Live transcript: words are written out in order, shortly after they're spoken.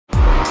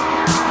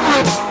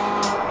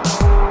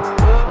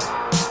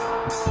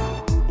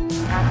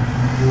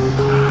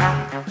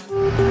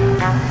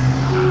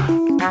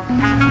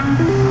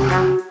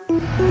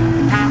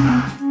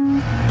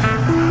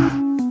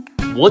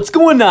What's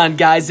going on,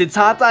 guys? It's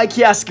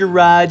HotDiecast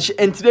Garage,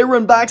 and today we're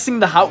unboxing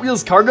the Hot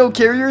Wheels Cargo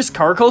Carriers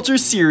Car Culture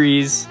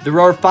Series. There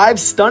are 5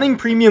 stunning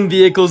premium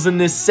vehicles in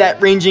this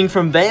set, ranging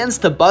from vans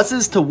to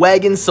buses to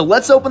wagons, so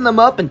let's open them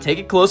up and take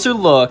a closer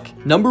look.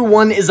 Number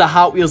 1 is a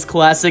Hot Wheels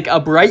classic, a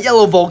bright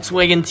yellow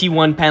Volkswagen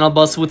T1 panel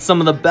bus with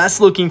some of the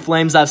best looking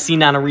flames I've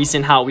seen on a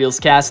recent Hot Wheels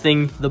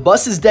casting. The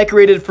bus is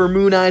decorated for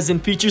moon eyes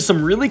and features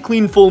some really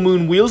clean full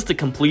moon wheels to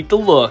complete the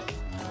look.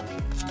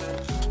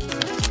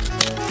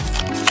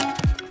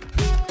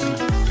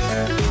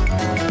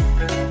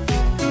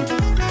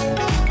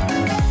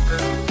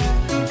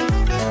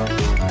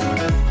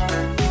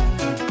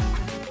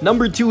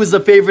 Number 2 is a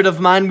favorite of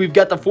mine. We've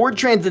got the Ford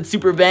Transit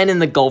Super Van in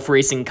the Gulf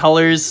Racing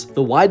colors.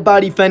 The wide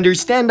body fenders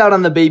stand out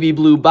on the baby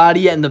blue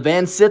body, and the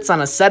van sits on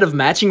a set of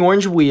matching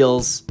orange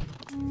wheels.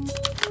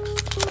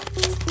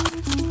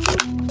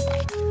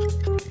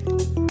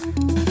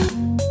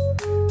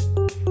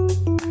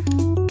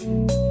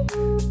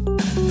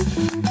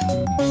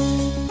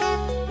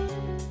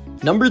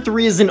 Number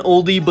 3 is an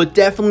oldie, but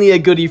definitely a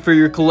goodie for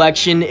your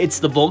collection. It's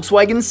the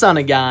Volkswagen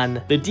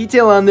Sonagon. The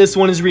detail on this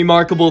one is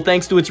remarkable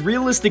thanks to its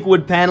realistic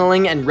wood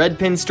paneling and red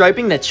pin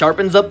striping that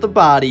sharpens up the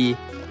body.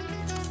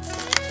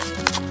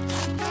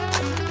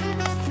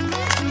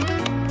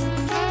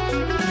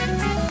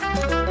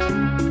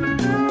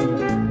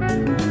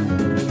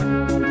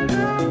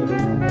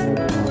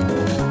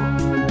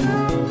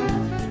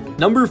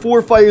 Number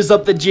 4 fires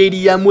up the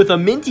JDM with a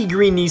minty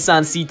green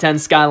Nissan C10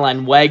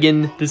 Skyline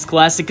wagon. This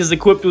classic is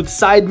equipped with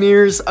side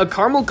mirrors, a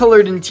caramel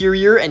colored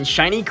interior, and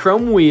shiny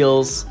chrome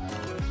wheels.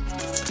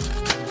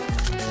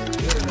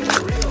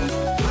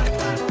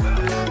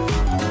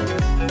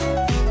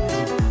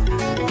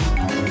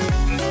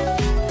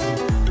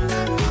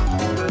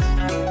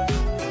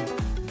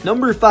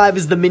 Number 5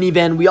 is the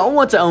minivan we all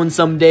want to own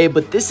someday,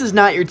 but this is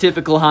not your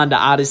typical Honda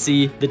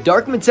Odyssey. The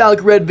dark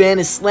metallic red van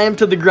is slammed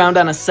to the ground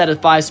on a set of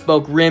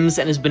 5-spoke rims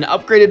and has been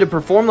upgraded to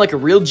perform like a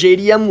real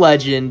JDM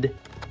legend.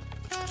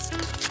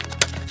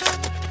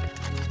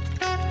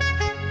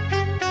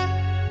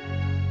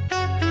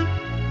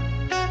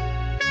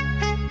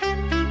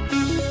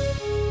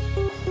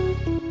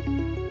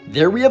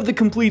 There we have the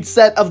complete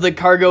set of the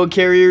cargo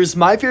carriers.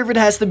 My favorite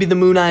has to be the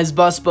Moon Eyes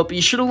bus, but be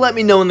sure to let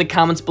me know in the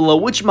comments below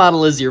which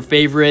model is your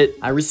favorite.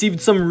 I received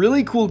some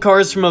really cool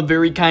cars from a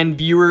very kind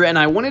viewer, and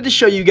I wanted to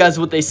show you guys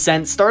what they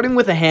sent, starting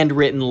with a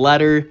handwritten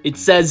letter. It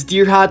says,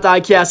 "Dear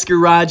HotDiecast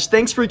Garage,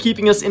 thanks for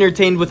keeping us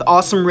entertained with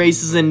awesome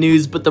races and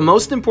news, but the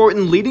most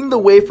important, leading the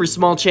way for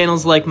small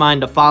channels like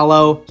mine to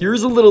follow.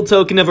 Here's a little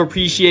token of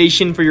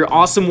appreciation for your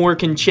awesome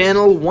work and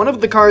channel. One of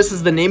the cars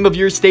is the name of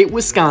your state,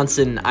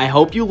 Wisconsin. I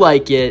hope you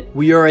like it.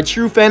 We are a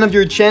true fan of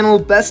your channel.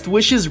 Best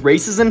wishes,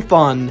 races, and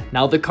fun."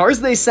 Now, the cars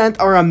they sent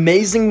are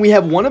amazing. We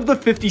have one of the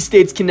 50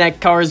 States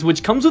Connect cars,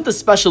 which comes with a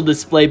special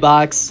display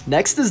box.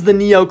 Next is the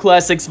Neo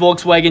Classics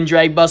Volkswagen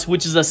Drag Bus,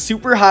 which is a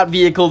super hot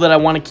vehicle that I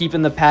want to keep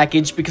in the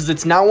package because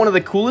it's now one of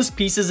the coolest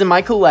pieces in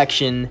my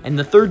collection. And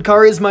the third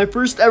car is my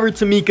first ever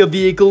Tamika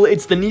vehicle.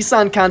 It's the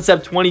Nissan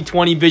Concept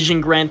 2020 Vision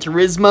Gran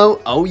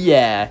Turismo. Oh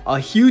yeah. A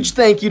huge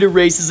thank you to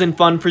Races and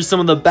Fun for some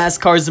of the best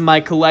cars in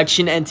my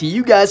collection, and to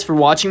you guys for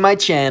watching my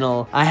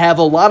channel. I have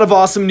a lot of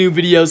awesome new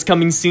videos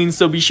coming soon,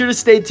 so be sure to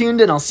stay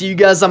tuned, and I'll see you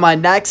guys on my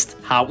next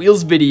Hot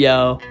Wheels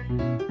video.